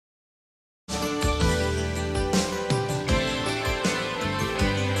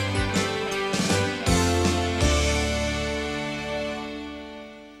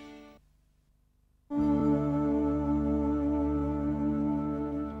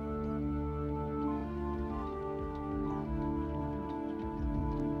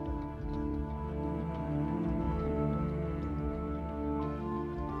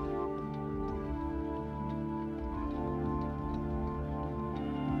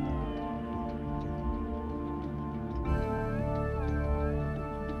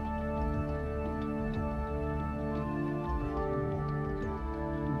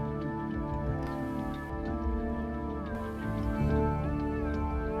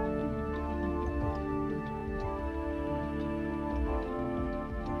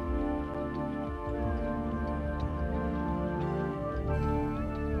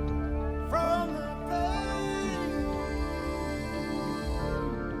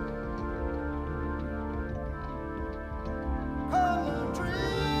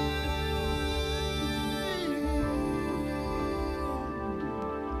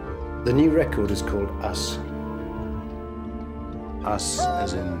The new record is called Us. Us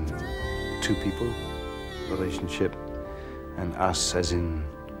as in two people, relationship, and us as in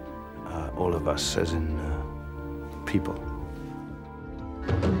all of us, as in people.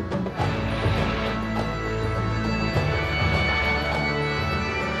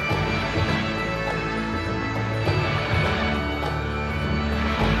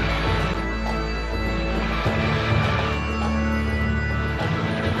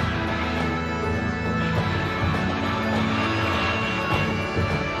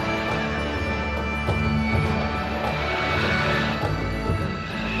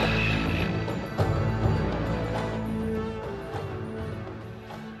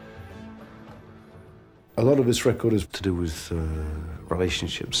 A lot of this record is to do with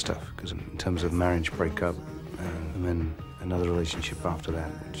relationship stuff, because in terms of marriage breakup, and then another relationship after that,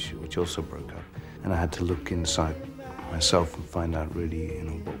 which also broke up. And I had to look inside myself and find out really, you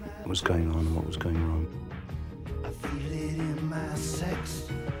know, what was going on and what was going wrong. I feel it in my sex,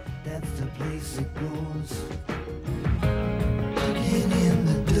 that's the place it goes. Digging in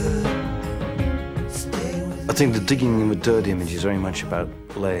the dirt, stay with I think the digging in the dirt image is very much about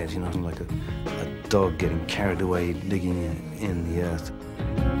layers, you know, like a dog getting carried away digging in the earth.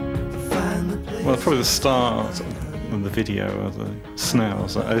 Well, probably the start of the video are the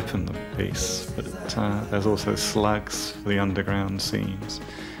snails that open the piece, but there's also slugs for the underground scenes,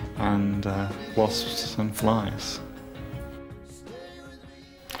 and wasps and flies,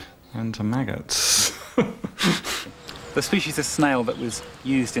 and maggots. The species of snail that was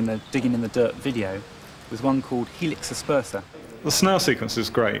used in the Digging in the Dirt video was one called Helix aspersa. The snail sequence is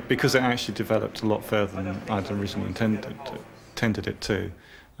great because it actually developed a lot further than I'd originally intended it to,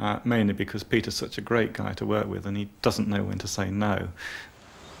 mainly because Peter's such a great guy to work with and he doesn't know when to say no.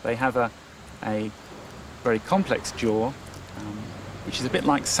 They have a very complex jaw, which is a bit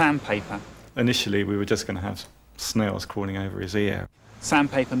like sandpaper. Initially, we were just going to have snails crawling over his ear.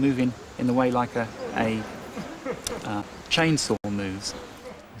 Sandpaper moving in the way like a chainsaw moves.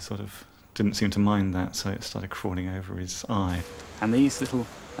 He sort of didn't seem to mind that, so it started crawling over his eye. And these little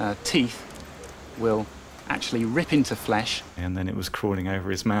teeth will actually rip into flesh. And then it was crawling over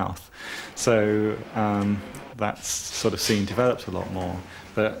his mouth. So that sort of scene developed a lot more.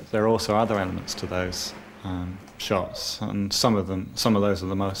 But there are also other elements to those shots, and some of those are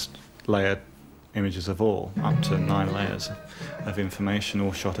the most layered images of all, up to 9 layers of information,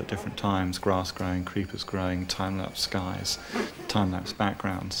 all shot at different times, grass growing, creepers growing, time-lapse skies, time-lapse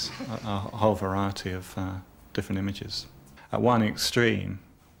backgrounds, a whole variety of different images. At one extreme,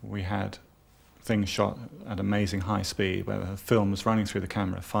 we had things shot at amazing high speed, where the film was running through the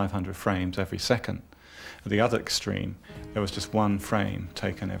camera 500 frames every second. At the other extreme, there was just one frame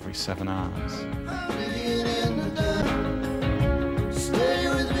taken every 7 hours.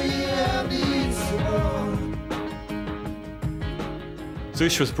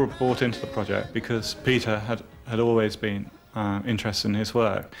 Zush was brought into the project because Peter had always been interested in his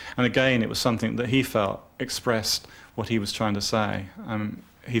work. And again, it was something that he felt expressed what he was trying to say.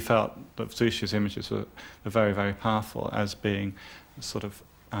 He felt that Zush's images were very, very powerful as being sort of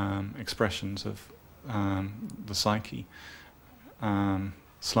expressions of the psyche,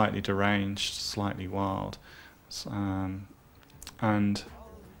 slightly deranged, slightly wild. And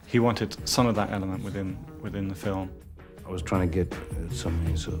he wanted some of that element within the film. I was trying to get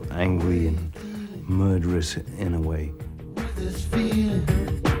something sort of angry and murderous in a way. this feeling.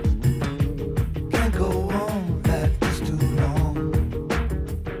 Can't go on like this too long.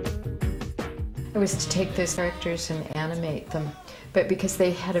 It was to take those characters and animate them, but because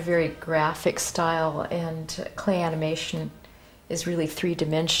they had a very graphic style and clay animation is really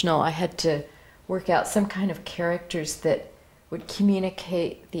three-dimensional, I had to work out some kind of characters that would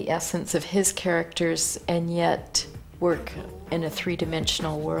communicate the essence of his characters and yet work in a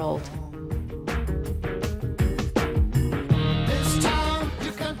three-dimensional world.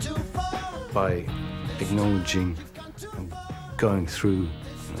 By acknowledging and going through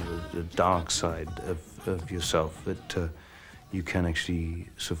the dark side of yourself, that you can actually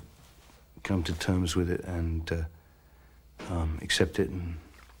sort of come to terms with it and accept it and,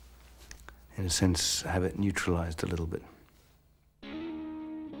 in a sense, have it neutralized a little bit.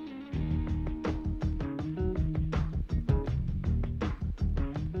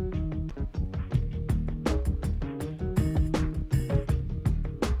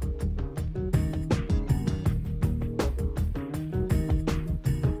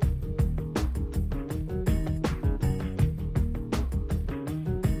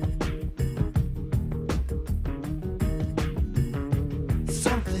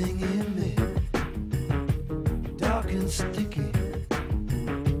 Something in me, dark and sticky,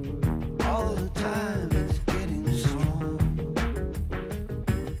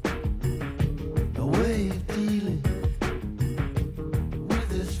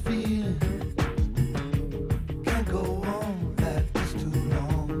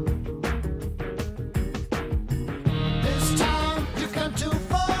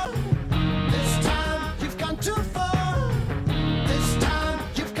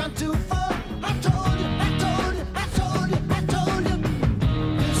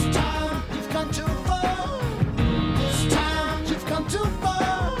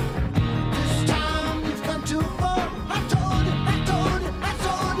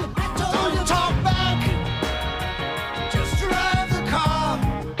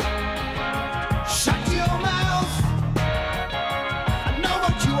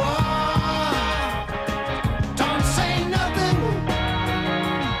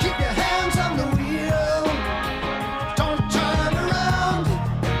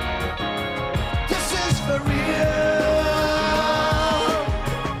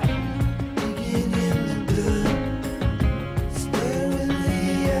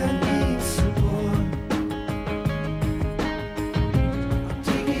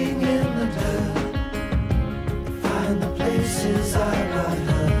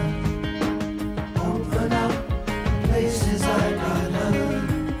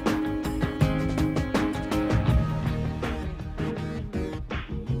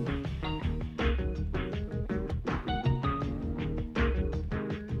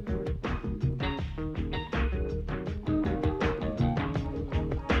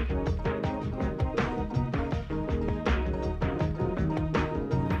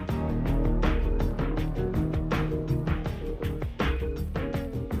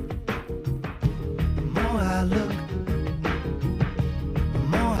 I look, the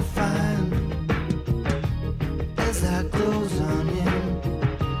more I find. As I close on in,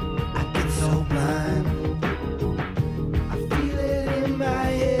 I get so blind. I feel it in my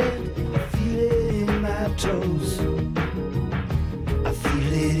head, I feel it in my toes. I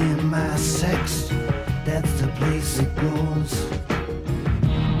feel it in my sex, that's the place it goes.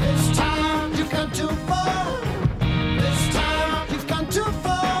 This time you've gone too far. This time you've gone too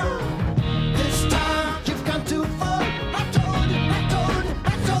far. This time you've gone too far. I told you, I told you,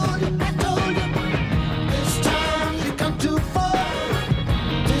 I told you, I told you. This time you've gone too far.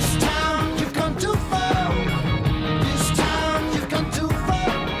 This time you've gone too far. This time you've gone too far.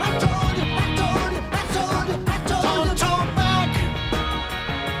 I told you, I told you, I told you, I told you. Don't talk back.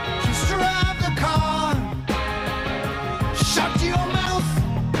 Just drive the car. Shut your mouth.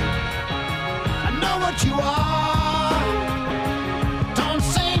 I know what you are. Don't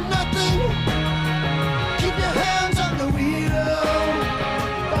say nothing. Keep your hands on the wheel.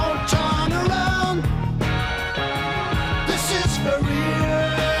 Don't turn around. This is for real.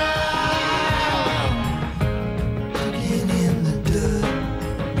 Digging in the dirt.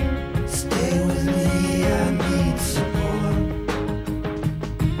 Stay with me, I need support.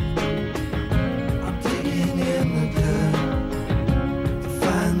 I'm digging in the dirt to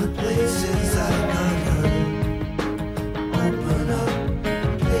find the places I got hurt. Open up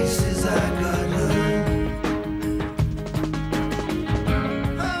places I got hurt.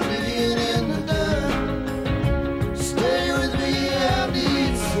 I'm digging in the dirt. Stay with me, I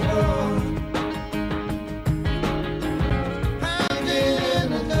need support. I'm digging in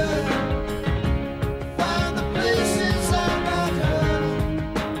the dirt. Find the places I got hurt.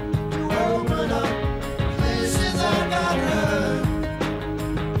 To open up places I got hurt.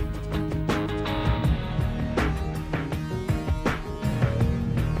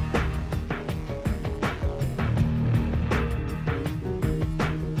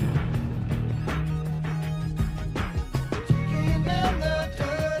 Digging in the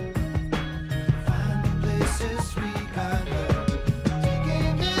dirt. Find the places we got hurt.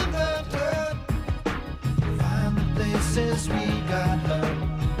 Digging in the dirt. Find the places we got hurt.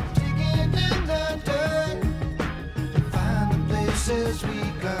 Digging in the dirt. Find the places we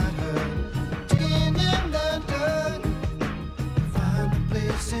got hurt. Digging in the dirt. Find the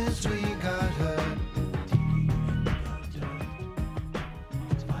places we got hurt.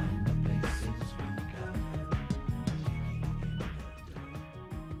 Find the places we got hurt.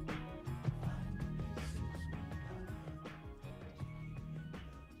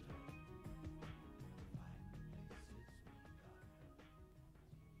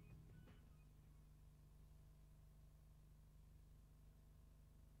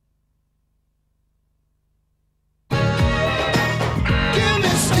 Give me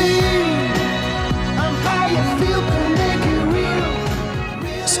steam. I'm how you feel to make it real.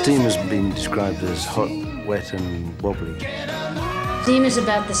 Steam has been described as hot, wet, and wobbly. Steam is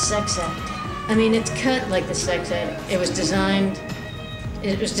about the sex act. I mean, it's cut like the sex act. It was designed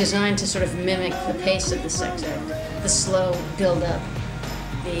to sort of mimic the pace of the sex act, the slow build-up,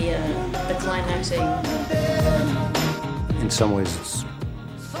 the climaxing. In some ways, it's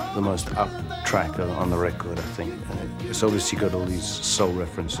the most up track on the record, I think. And it's obviously got all these soul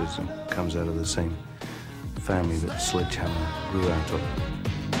references and comes out of the same family that Sledgehammer grew out of.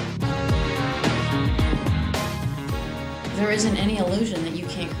 There isn't any illusion that you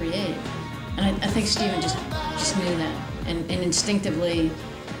can't create. And I think Stephen just knew that and instinctively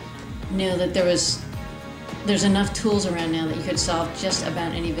knew that there's enough tools around now that you could solve just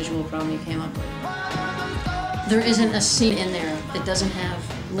about any visual problem you came up with. There isn't a scene in there that doesn't have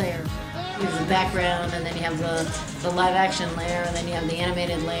layers. You have the background, and then you have the live action layer, and then you have the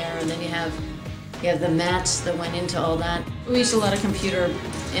animated layer, and then you have the mats that went into all that. We used a lot of computer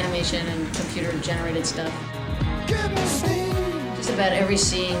animation and computer generated stuff. Just about every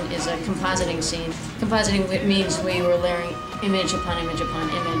scene is a compositing scene. Compositing means we were layering image upon image upon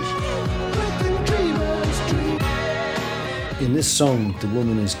image. In this song, the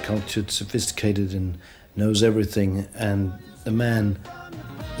woman is cultured, sophisticated, and knows everything, and the man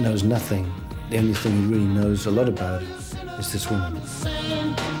knows nothing. The only thing he really knows a lot about is this woman.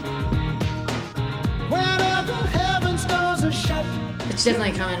 It's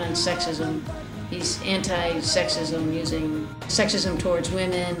definitely a comment on sexism. He's anti-sexism, using sexism towards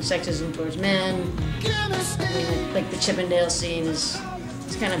women, sexism towards men. I mean, like the Chippendale scene is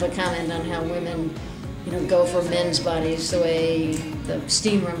kind of a comment on how women, go for men's bodies, the way the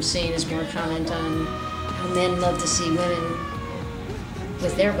steam room scene is more a comment on how men love to see women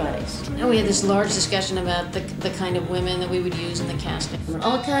with their bodies. And we had this large discussion about the kind of women that we would use in the casting.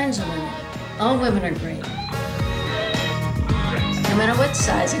 All kinds of women. All women are great, no matter what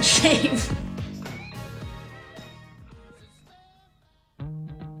size and shape.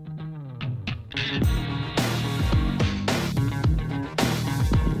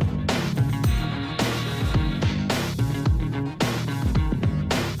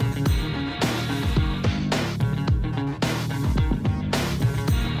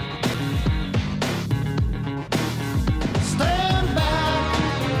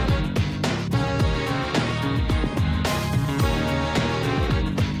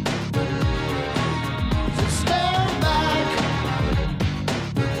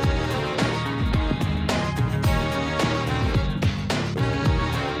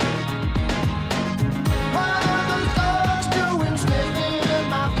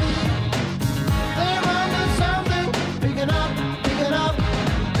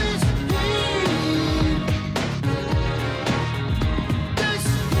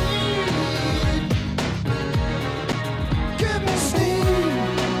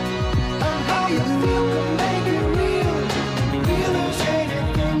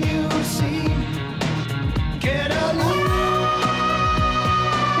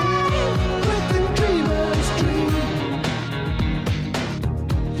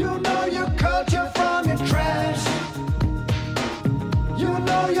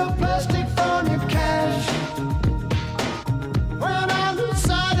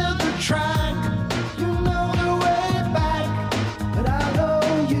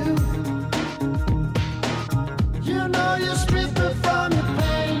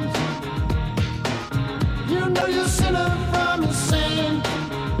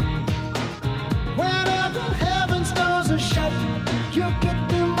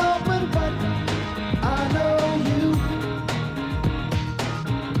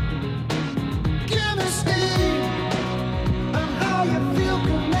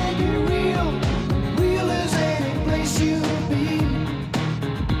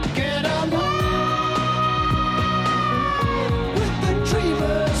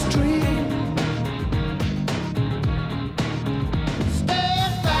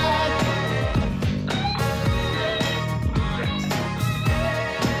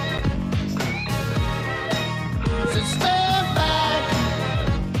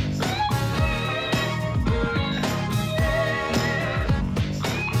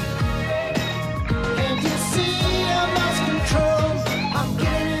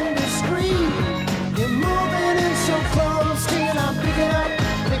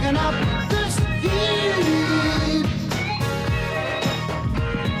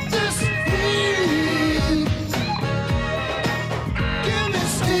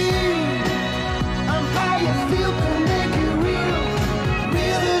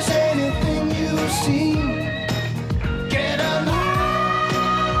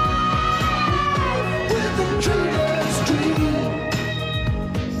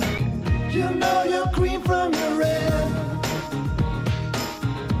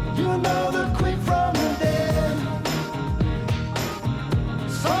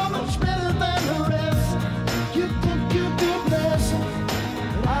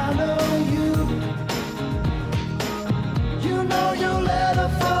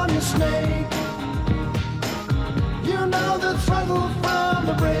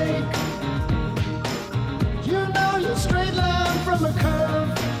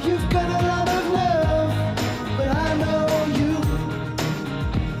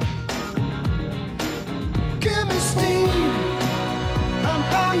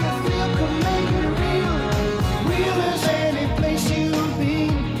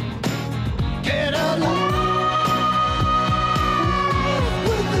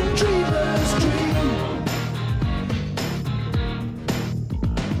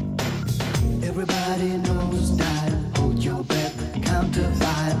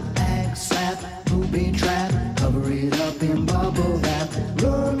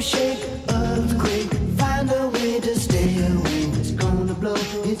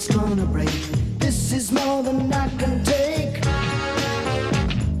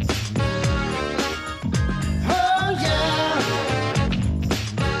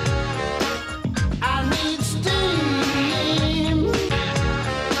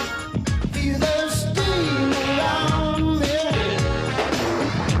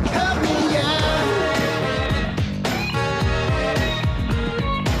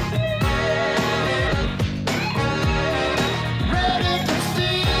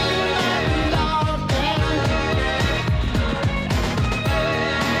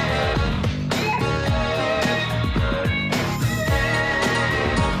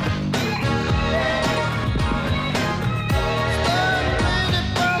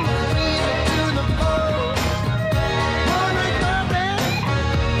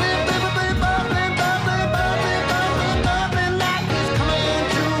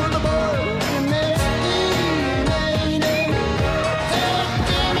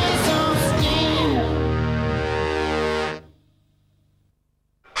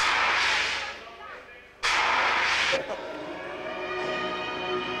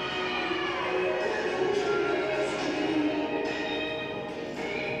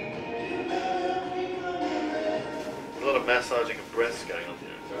 of massaging of breasts going on here.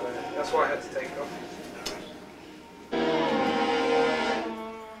 That's why I had to take it off.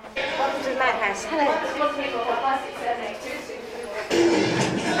 Welcome to the madhouse. Hello.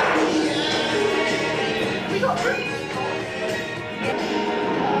 We got through.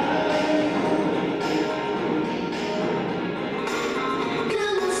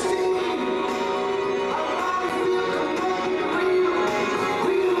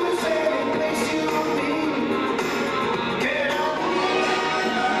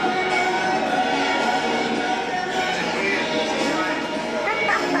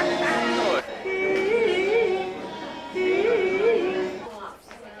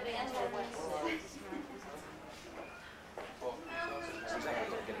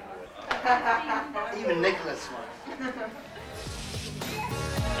 Even Nicholas won.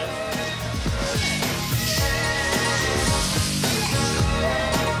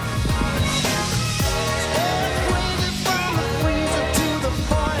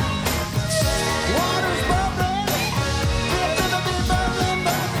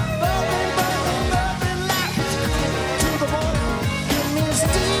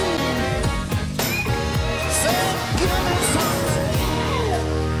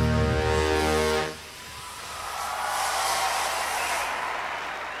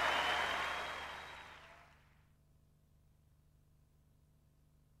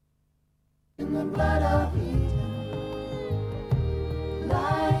 In the blood of Eden,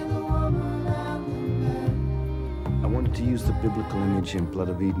 lie the woman and the man. I wanted to use the biblical image in Blood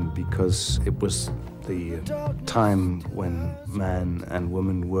of Eden because it was the time when man and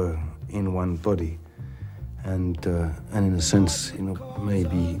woman were in one body, and in a sense, you know,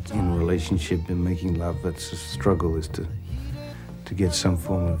 maybe in a relationship, in making love, that's a struggle, is to get some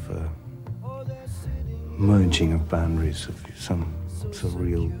form of merging of boundaries, of some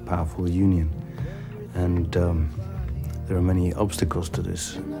real powerful union. And there are many obstacles to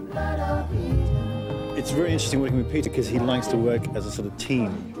this. It's very interesting working with Peter because he likes to work as a sort of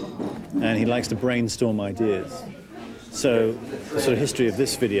team, and he likes to brainstorm ideas. So the sort of history of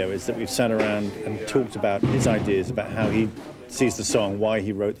this video is that we've sat around and talked about his ideas, about how he sees the song, why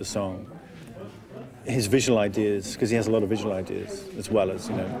he wrote the song, his visual ideas, because he has a lot of visual ideas, as well as,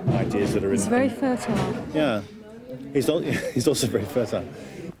 you know, ideas that are in... He's very fertile. Yeah. He's also very fertile.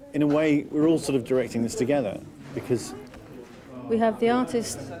 In a way, we're all sort of directing this together, because... We have the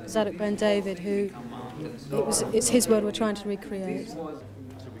artist, Zadok Ben David, who... It's his world we're trying to recreate.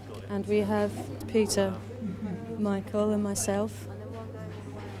 And we have Peter, Michael and myself.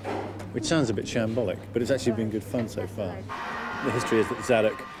 Which sounds a bit shambolic, but it's actually been good fun so far. The history is that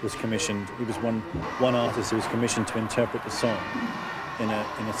Zadok was commissioned, he was one artist who was commissioned to interpret the song in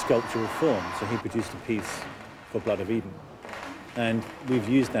a sculptural form, so he produced a piece for Blood of Eden. And we've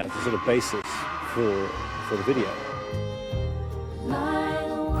used that as a sort of basis for the video.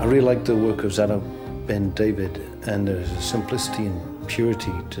 I really like the work of Zadok Ben David, and there's a simplicity and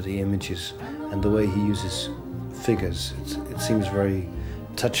purity to the images, and the way he uses figures. It seems very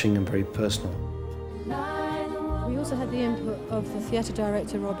touching and very personal. We also had the input of the theatre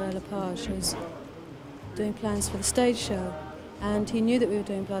director, Robert Lepage, who's doing plans for the stage show, and he knew that we were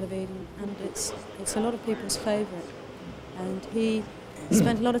doing Blood of Eden, and it's a lot of people's favourite. And he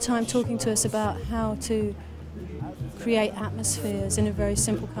spent a lot of time talking to us about how to create atmospheres in a very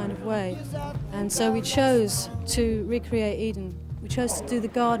simple kind of way. And so we chose to recreate Eden. We chose to do the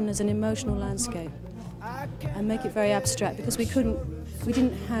garden as an emotional landscape and make it very abstract, because we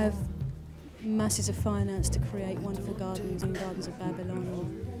didn't have masses of finance to create wonderful gardens and gardens of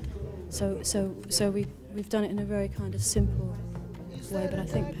Babylon. So we've done it in a very kind of simple way, but I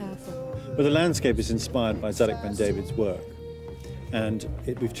think powerful. Well, the landscape is inspired by Zadok Ben David's work, and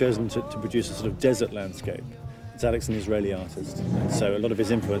we've chosen to produce a sort of desert landscape. Zadok's an Israeli artist, and so a lot of his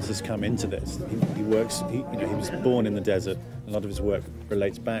influence has come into this. He was born in the desert. A lot of his work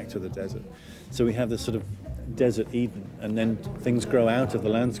relates back to the desert. So we have this sort of desert Eden, and then things grow out of the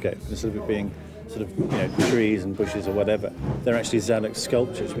landscape. Instead of it being sort of, you know, trees and bushes or whatever, they're actually Zadok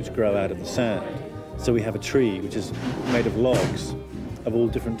sculptures which grow out of the sand. So we have a tree which is made of logs of all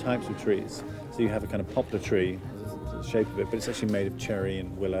different types of trees. So you have a kind of poplar tree, the shape of it, but it's actually made of cherry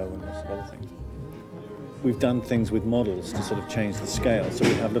and willow and lots of other things. We've done things with models to sort of change the scale. So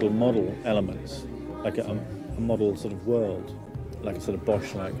we have little model elements, like a model sort of world, like a sort of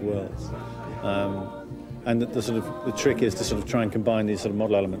Bosch-like world. And the trick is to sort of try and combine these sort of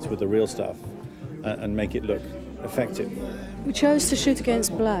model elements with the real stuff and make it look effective. We chose to shoot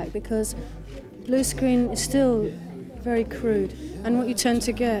against black because blue screen is still very crude, and what you tend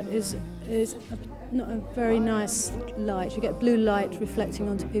to get is not a very nice light. You get blue light reflecting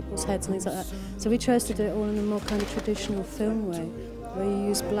onto people's heads and things like that. So we chose to do it all in a more kind of traditional film way, where you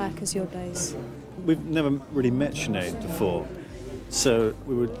use black as your base. We've never really met Sinead before, so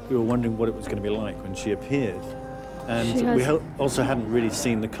we were wondering what it was going to be like when she appeared. And we also hadn't really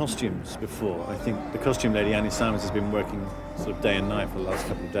seen the costumes before. I think the costume lady, Annie Simons, has been working sort of day and night for the last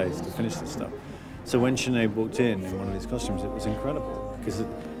couple of days to finish this stuff. So when Sinead walked in one of these costumes, it was incredible, because it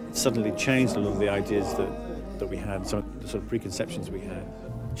suddenly changed a lot of the ideas that we had, some of the sort of preconceptions we had.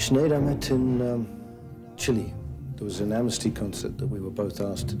 Sinead I met in Chile. There was an Amnesty concert that we were both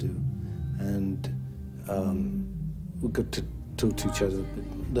asked to do, and we got to talk to each other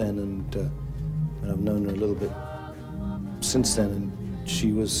then, and I've known her a little bit since then, and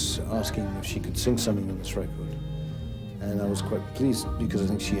she was asking if she could sing something on this record. And I was quite pleased, because I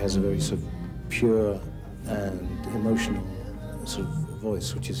think she has a very sort of pure and emotional sort of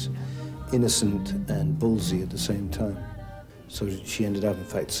voice, which is innocent and ballsy at the same time. So she ended up, in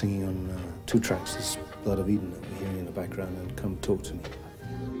fact, singing on 2 tracks, this Blood of Eden that we're hearing in the background, and Come Talk to Me.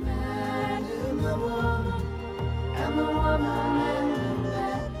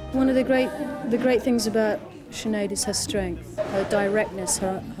 One of the great things about Sinead is her strength, her directness,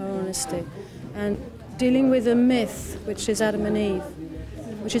 her honesty, and dealing with a myth, which is Adam and Eve,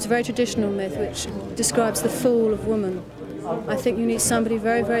 which is a very traditional myth, which describes the fall of woman. I think you need somebody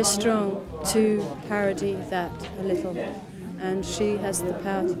very, very strong to parody that a little, and she has the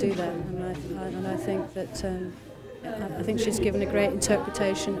power to do that. And I think that I think she's given a great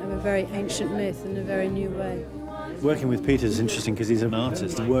interpretation of a very ancient myth in a very new way. Working with Peter is interesting because he's an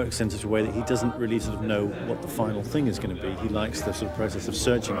artist. He works in such a way that he doesn't really sort of know what the final thing is going to be. He likes the sort of process of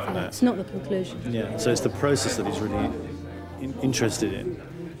searching for that. It's not the conclusion. Yeah, so it's the process that he's really interested in.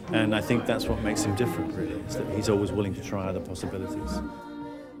 And I think that's what makes him different, really, is that he's always willing to try other possibilities.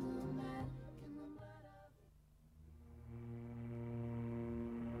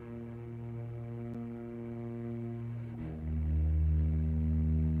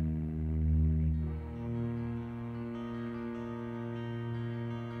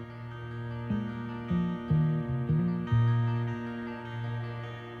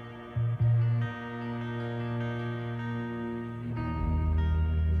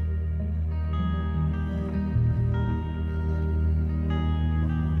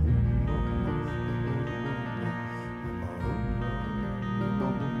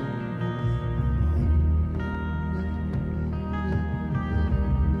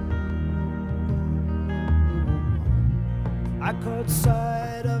 I caught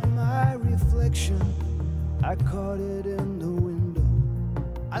sight of my reflection, I caught it in the window.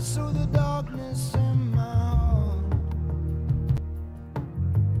 I saw the darkness in my heart,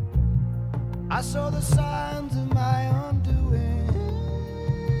 I saw the signs of my undoing.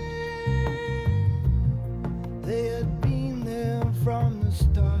 They had been there from the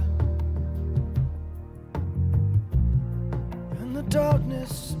start, and the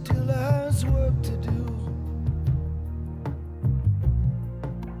darkness still has work to do.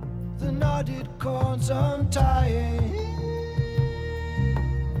 The knotted cords untying,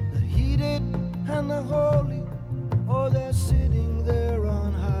 the heated and the holy, oh, they're sitting there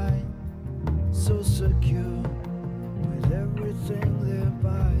on high, so secure with everything they're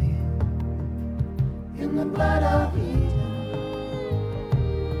buying. In the blood of Eden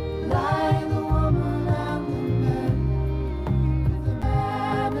lie the woman and the man, with the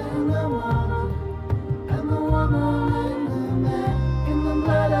man and the woman, and the woman and the man. In the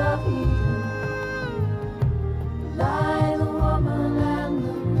blood of Eden lie the woman and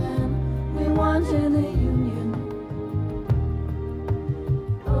the man. We wanted the union,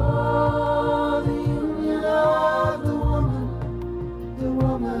 oh, the union of the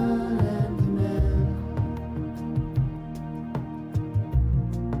woman and the man.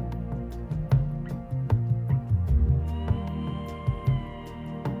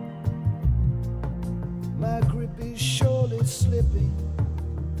 My grip is surely slipping,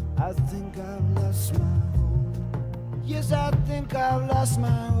 I think I've lost my hold. Yes, I think I've lost my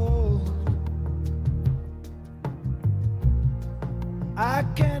hold. I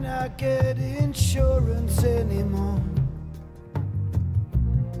cannot get insurance anymore.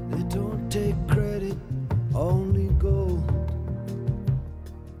 They don't take credit, only gold.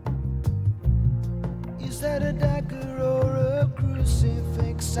 Is that a dagger or a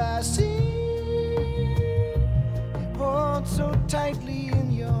crucifix I see? Hold so tightly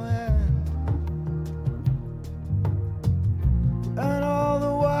in your hand, and all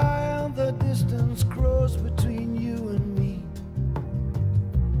the while the distance grows between you and me.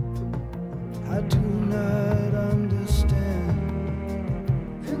 I do not understand.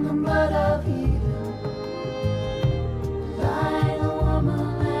 In the blood of Eden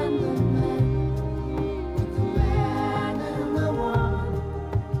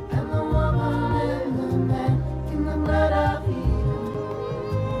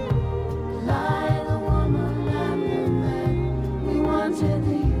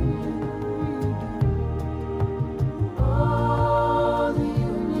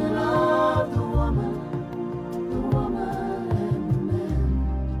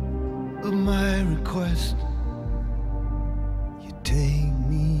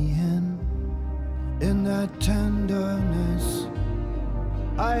my tenderness.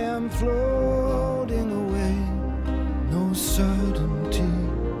 I am floating away, no certainty,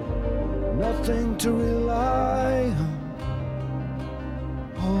 nothing to rely on,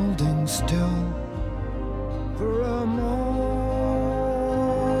 holding still for a moment.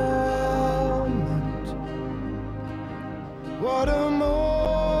 What a moment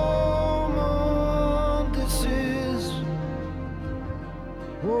this is.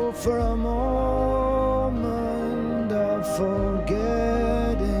 Oh, for a moment of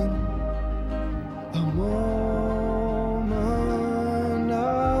forgetting, a moment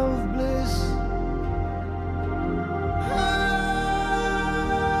of bliss.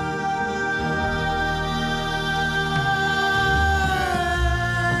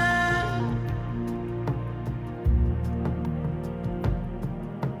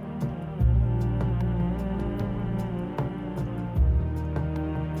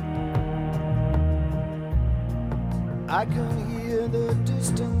 I can hear the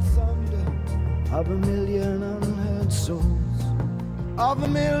distant thunder of a million unheard souls, of a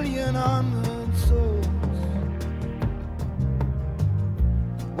million unheard souls.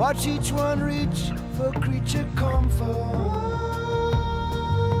 Watch each one reach for creature comfort,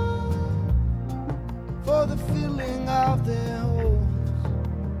 for the filling of their holes.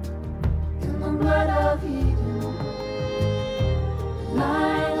 In the blood of Eden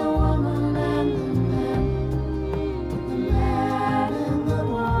lie the woman and the man, the man and the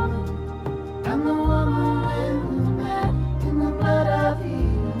woman, and the woman and the man. In the blood of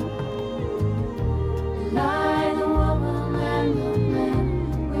Eden lie the woman and the man.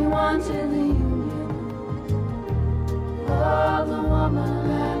 We wanted the union of the woman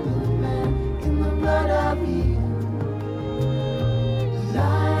and the man. In the blood of Eden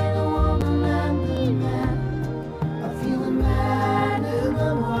lie the woman and the man. I feel the man in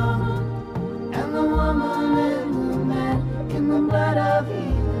the woman, and the woman in the man. In the blood of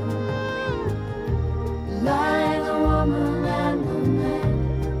Eden lie the woman and the man.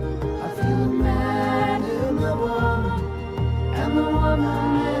 I feel the man in the woman, and the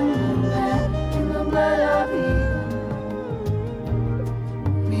woman in the man. In the blood of Eden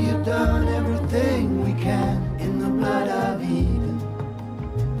we have done everything we can. In the blood of Eden,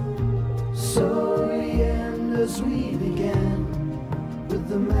 so we end as we began, with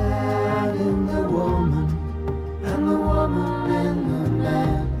the man in the woman, and the woman in the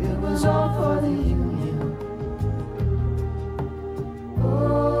man. It was all for the union.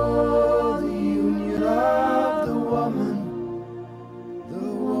 Oh, the union of the woman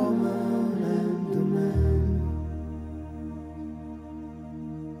and the man.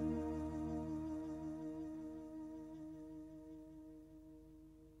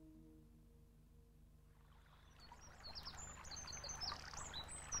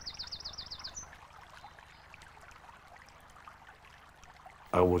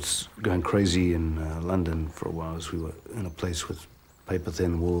 I was going crazy in London for a while, as we were in a place with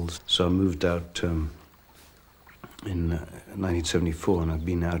paper-thin walls. So I moved out in 1974, and I've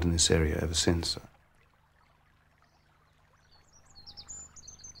been out in this area ever since. I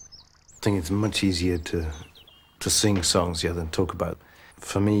think it's much easier to sing songs, than talk about.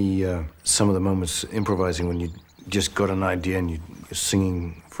 For me, some of the moments improvising when you just got an idea and you're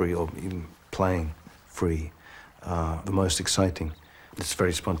singing free or even playing free, the most exciting. It's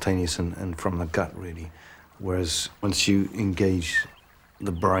very spontaneous and from the gut, really. Whereas once you engage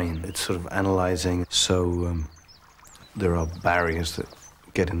the brain, it's sort of analyzing, so there are barriers that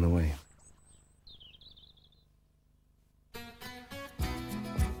get in the way.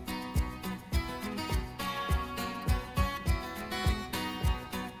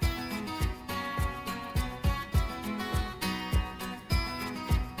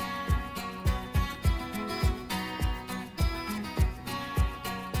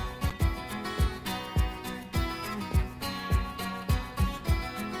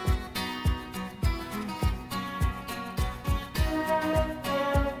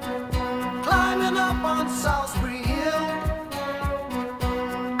 Climbing up on Salisbury Hill,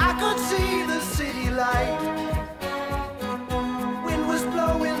 I could see the city light. Wind was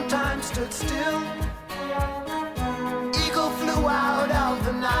blowing, time stood still. Eagle flew out of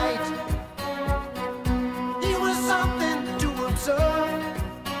the night. He was something to observe.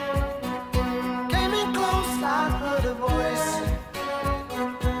 Came in close, I heard a voice,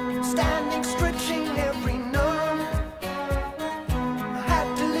 standing, stretching every nerve. I had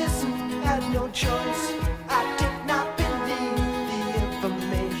to listen, had no choice. I did not believe the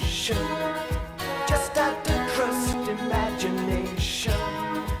information, just had to trust imagination.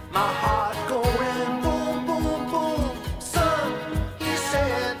 My heart going boom, boom, boom. Son, he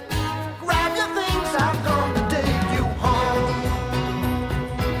said, grab your things, I'm going.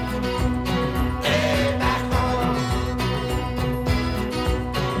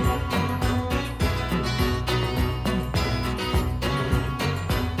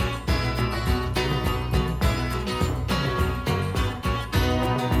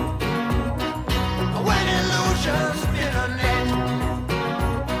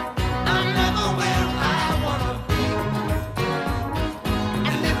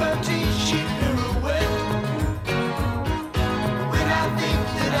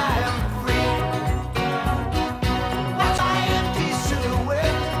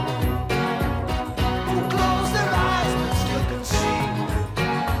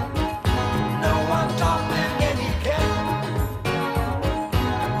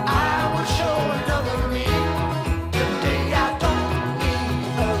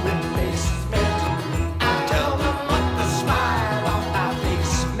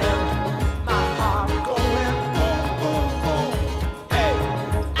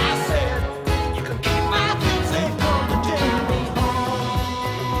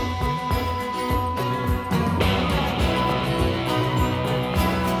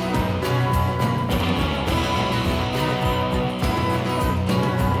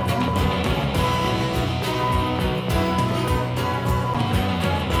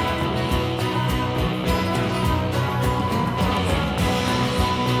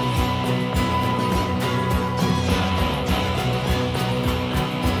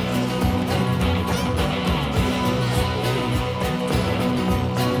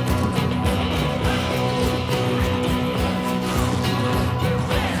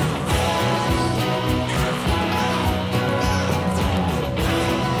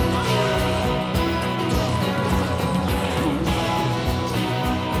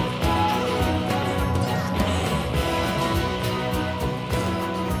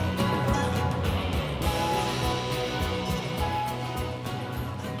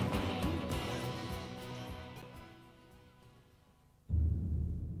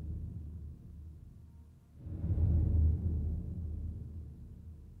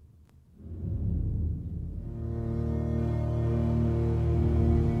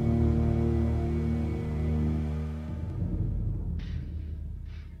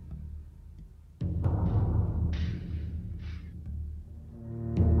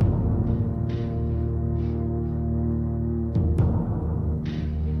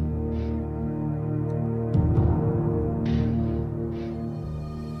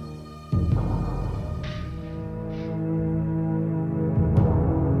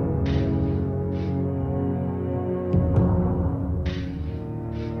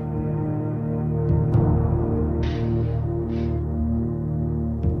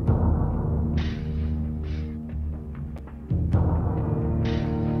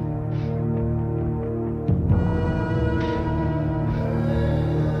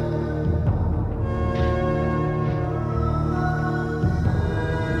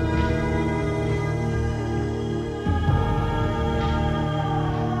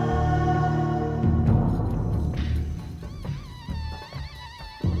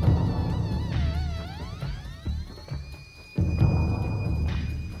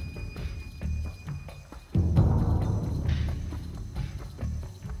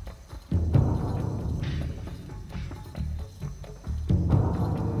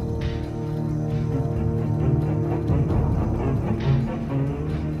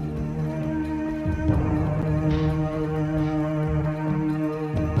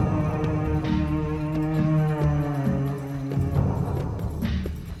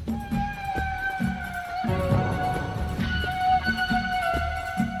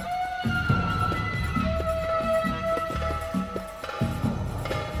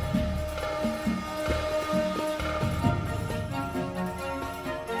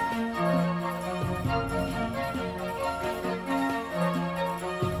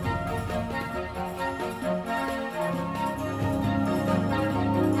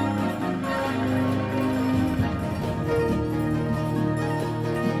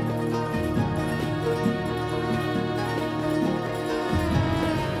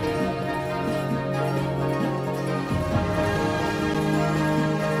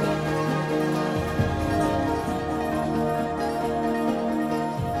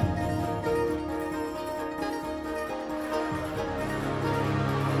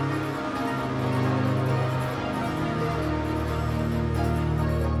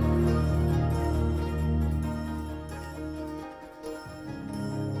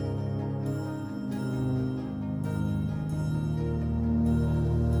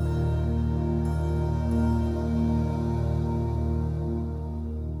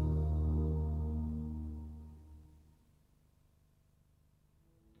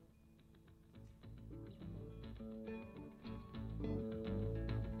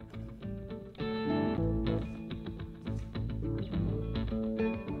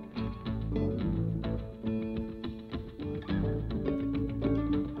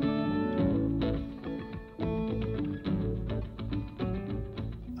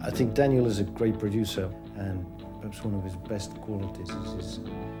 think Daniel is a great producer, and perhaps one of his best qualities is his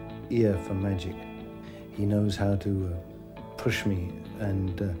ear for magic. He knows how to push me,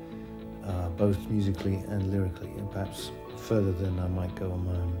 and both musically and lyrically, and perhaps further than I might go on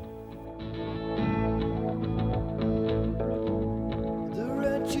my own. The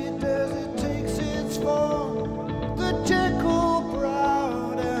wretched desert takes its form, the Jekyll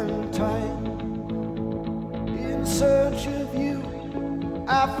proud and tight. In search of you,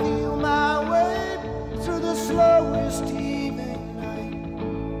 I feel my way through the slowest evening night.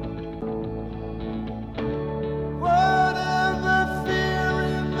 Whatever fear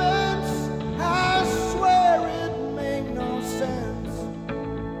invents, I swear it make no sense.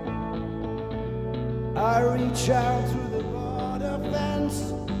 I reach out through the border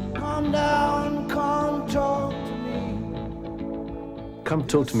fence. Come down, come talk to me. Come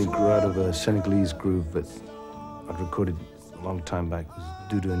Talk to Me grew out of a Senegalese groove that I'd recorded a long time back. It was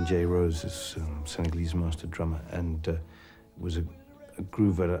Doudou and Jay Rose, this Senegalese master drummer, and it was a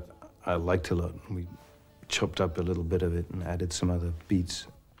groove that I liked a lot. We chopped up a little bit of it and added some other beats.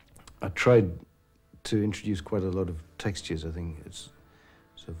 I tried to introduce quite a lot of textures. I think it's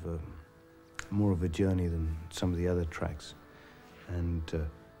sort of more of a journey than some of the other tracks, and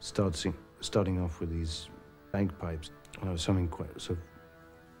starting off with these bagpipes. There was something quite sort of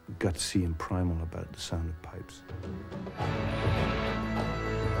gutsy and primal about the sound of pipes.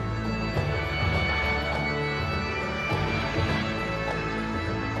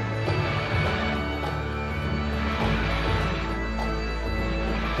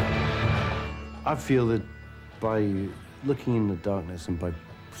 I feel that by looking in the darkness and by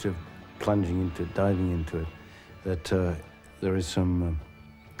sort of diving into it, that there is some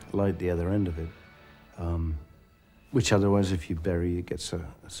light at the other end of it, which otherwise, if you bury, it gets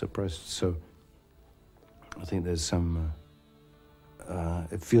suppressed. So I think there's some,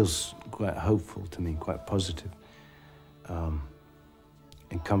 it feels quite hopeful to me, quite positive. And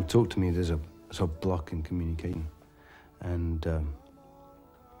Come Talk to Me, there's a sort of block in communication. And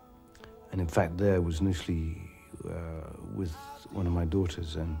in fact, there was initially with one of my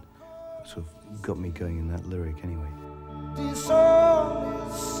daughters, and sort of got me going in that lyric anyway. This all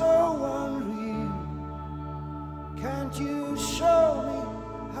is so unreal. Can't you show me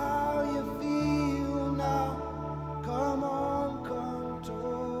how you feel now? Come on, come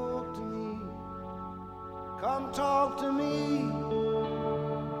talk to me. Come talk to me.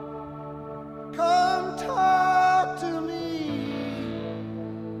 Come talk to me.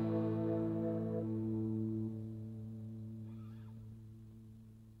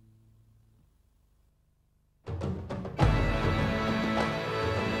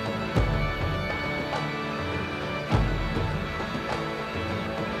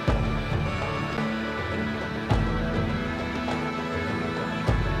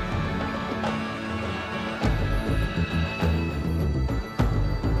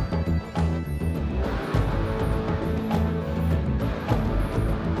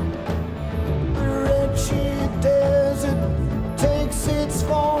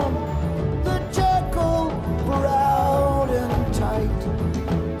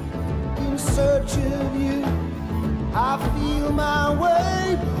 I feel my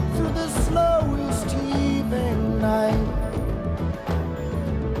way through the slowest evening night.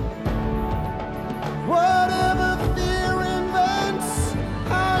 Whatever fear invents,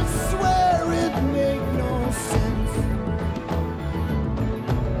 I swear it make no sense.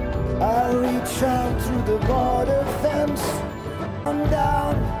 I reach out through the border fence. Come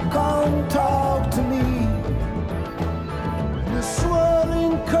down, come talk to me. The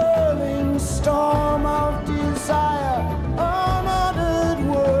swirling, curling storm of desire, unuttered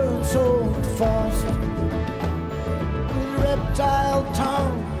words hold fast. With reptile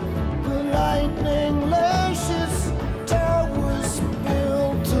tongue, the lightning lashes, towers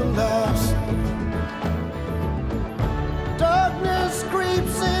built to last. Darkness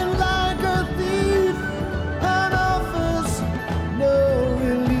creeps in like a thief and offers no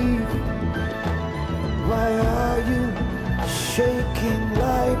relief. Why are you shaking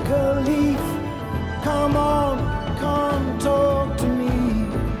like a leaf? Come on, come talk to me.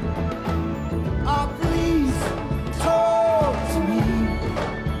 Oh, please, talk to me.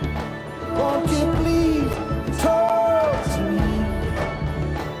 Won't you please talk to me?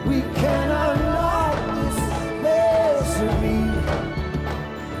 We can unlock this misery.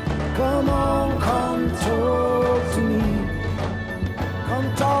 Come on, come talk to me. Come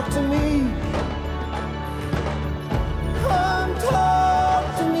talk to me. Come talk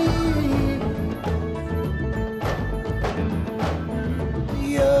to me.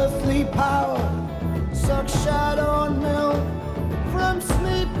 The earthly power sucks shadow and milk from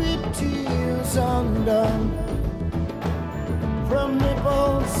sleepy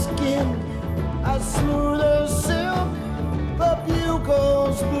supple skin, as smooth as silk, the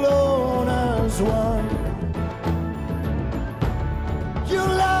bugles blown as one. You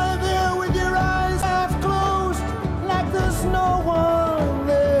lie there with your eyes half closed, like there's no one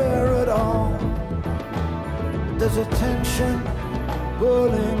there at all. There's a tension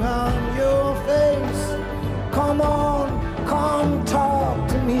pulling on your face. Come on, come talk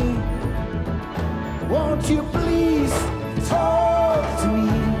to me. Won't you please talk to me?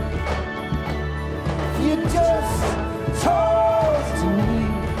 If you just talk to me,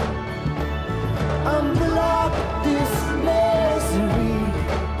 unblock this misery.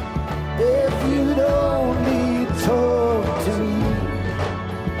 If you don't need talk to me,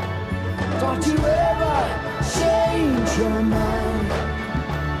 don't you ever change your mind.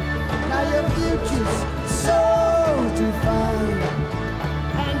 Now your future's so defined,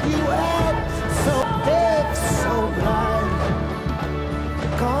 and you act so deaf, so blind.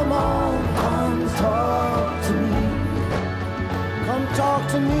 Come on, come talk to me. Come talk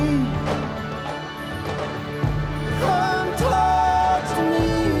to me. Come talk to me.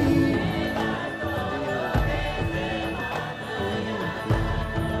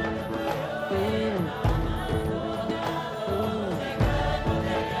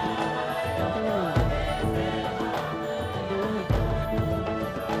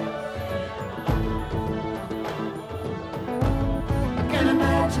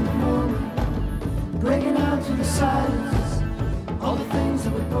 Breaking out to the silence, all the things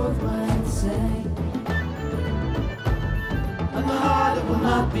that we both might say, and the heart that will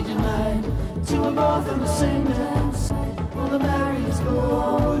not be denied, till we're both on the same dance, while the marriage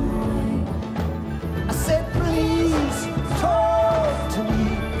goes away. I said, please talk to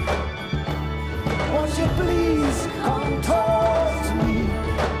me. Won't you please come talk to me?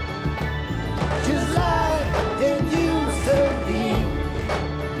 Just like it used to be.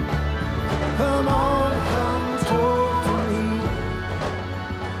 Come on, come talk to me.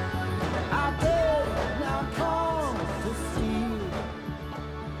 I dare now come to see.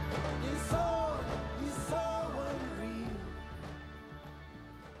 It's so unreal.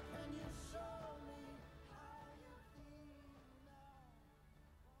 Can you show me how you feel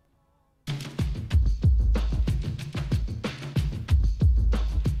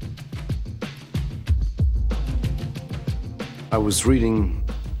now? I was reading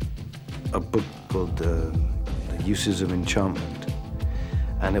a book called The Uses of Enchantment,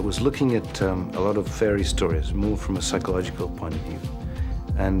 and it was looking at a lot of fairy stories, more from a psychological point of view.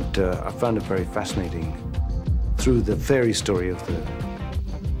 And I found it very fascinating through the fairy story of the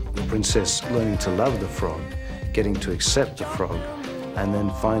princess learning to love the frog, getting to accept the frog, and then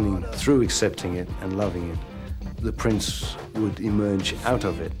finding, through accepting it and loving it, the prince would emerge out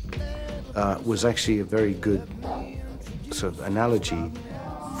of it, was actually a very good sort of analogy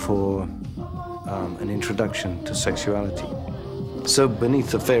for an introduction to sexuality. So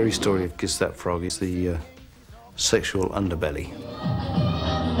beneath the fairy story of Kiss That Frog is the sexual underbelly.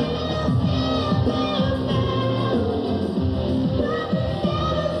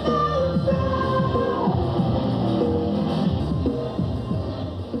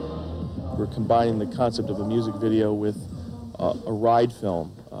 We're combining the concept of a music video with a ride film,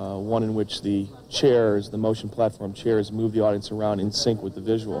 one in which the chairs, the motion platform chairs, move the audience around in sync with the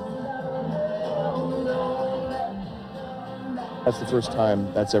visual. That's the first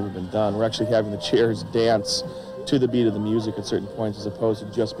time that's ever been done. We're actually having the chairs dance to the beat of the music at certain points as opposed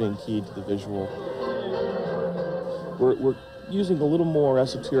to just being keyed to the visual. We're using a little more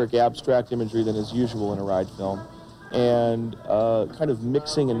esoteric, abstract imagery than is usual in a ride film, and kind of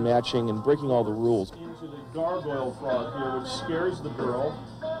mixing and matching and breaking all the rules. Into the gargoyle frog here, which scares the girl.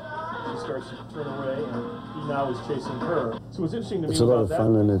 She starts to turn away, and he now is chasing her. So what's interesting to me it's a lot about of that,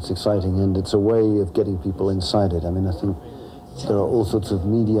 fun, and it's exciting, and it's a way of getting people inside it. I mean, I think there are all sorts of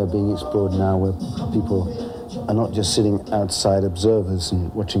media being explored now where people are not just sitting outside observers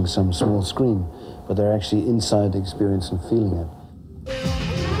and watching some small screen, but they're actually inside the experience and feeling it.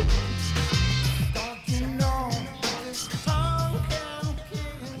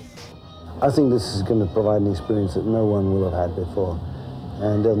 I think this is going to provide an experience that no one will have had before,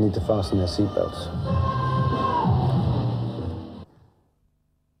 and they'll need to fasten their seatbelts.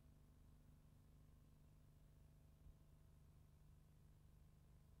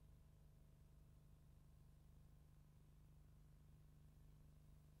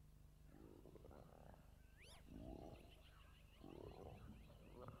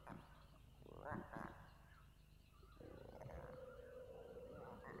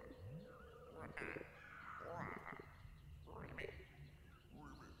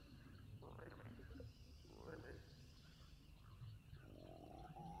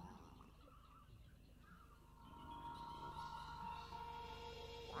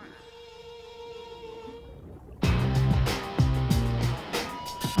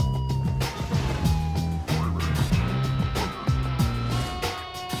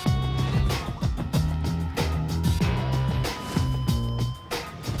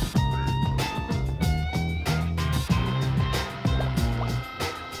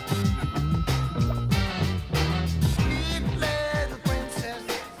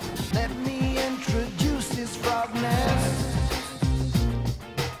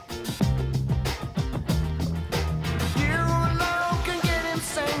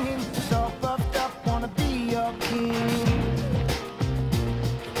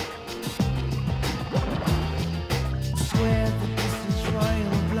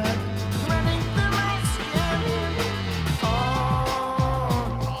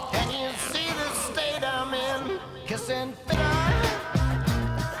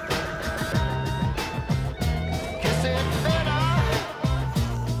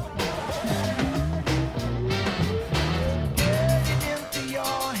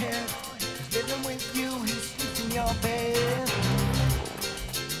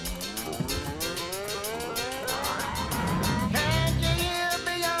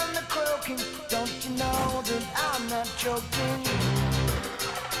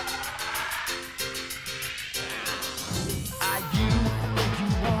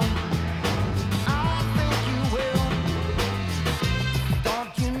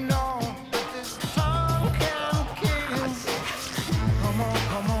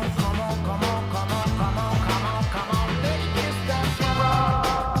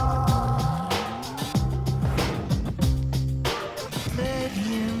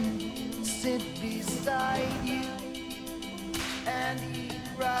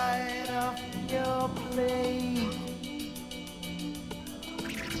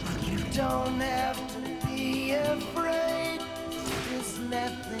 don't have to be afraid. There's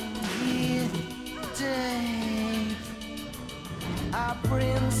nothing here today. Our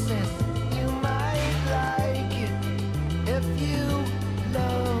princess, you might like it if you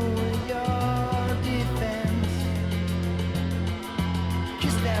lower your defense.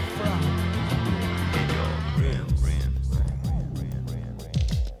 Kiss that frog.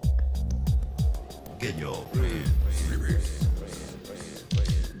 Get your friends.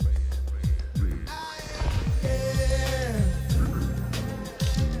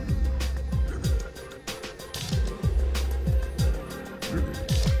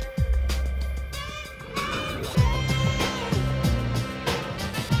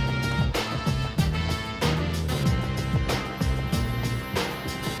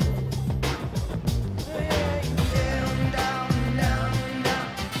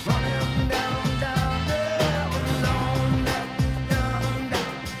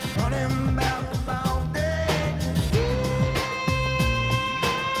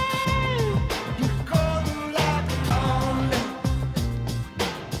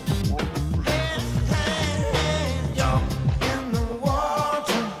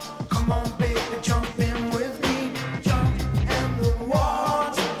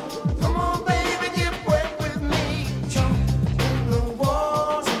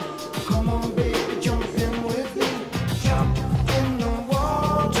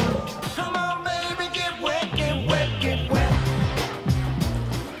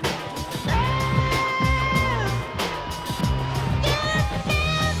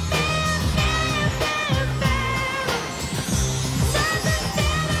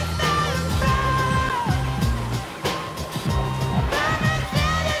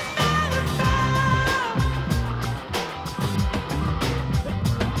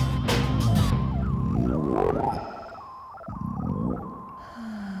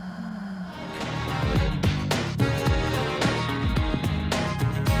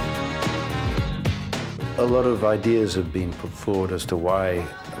 A lot of ideas have been put forward as to why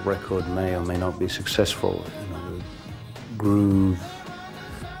a record may or may not be successful. You know, the groove,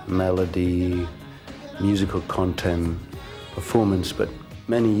 melody, musical content, performance. But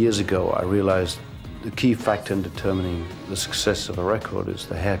many years ago, I realized the key factor in determining the success of a record is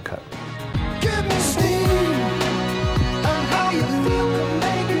the haircut.